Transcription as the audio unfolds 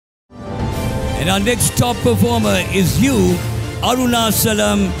And our next top performer is you,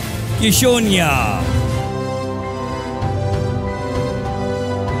 Arunasalam Kishonya.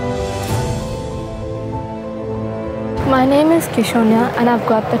 My name is Kishonya and I've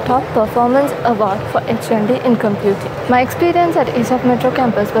got the Top Performance Award for HND in Computing. My experience at ESOFT Metro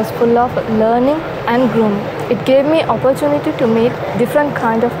Campus was full of learning and grooming. It gave me opportunity to meet different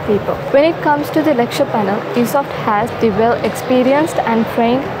kind of people. When it comes to the lecture panel, ESOFT has the well-experienced and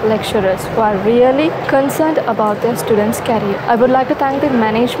trained lecturers who are really concerned about their students' career. I would like to thank the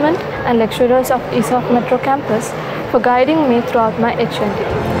management and lecturers of ESOFT Metro Campus for guiding me throughout my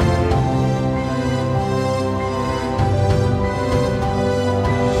HND.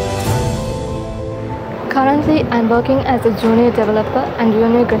 Currently, I'm working as a junior developer and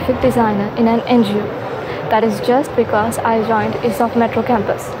junior graphic designer in an NGO. That is just because I joined ESOFT Metro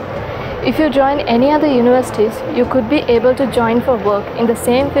Campus. If you join any other universities, you could be able to join for work in the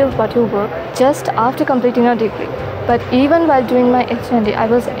same field what you work just after completing your degree. But even while doing my HND, I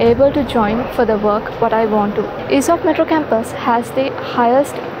was able to join for the work what I want to. ESOFT Metro Campus has the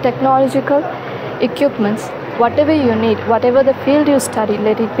highest technological equipments. Whatever you need, whatever the field you study,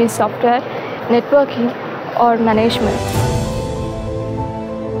 let it be software, networking or management.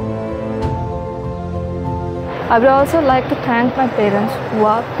 I would also like to thank my parents who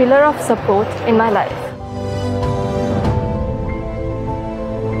are a pillar of support in my life.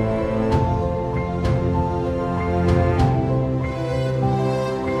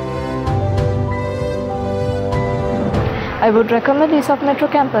 I would recommend ESOFT Metro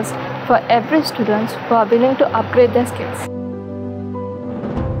Campus for every student who are willing to upgrade their skills.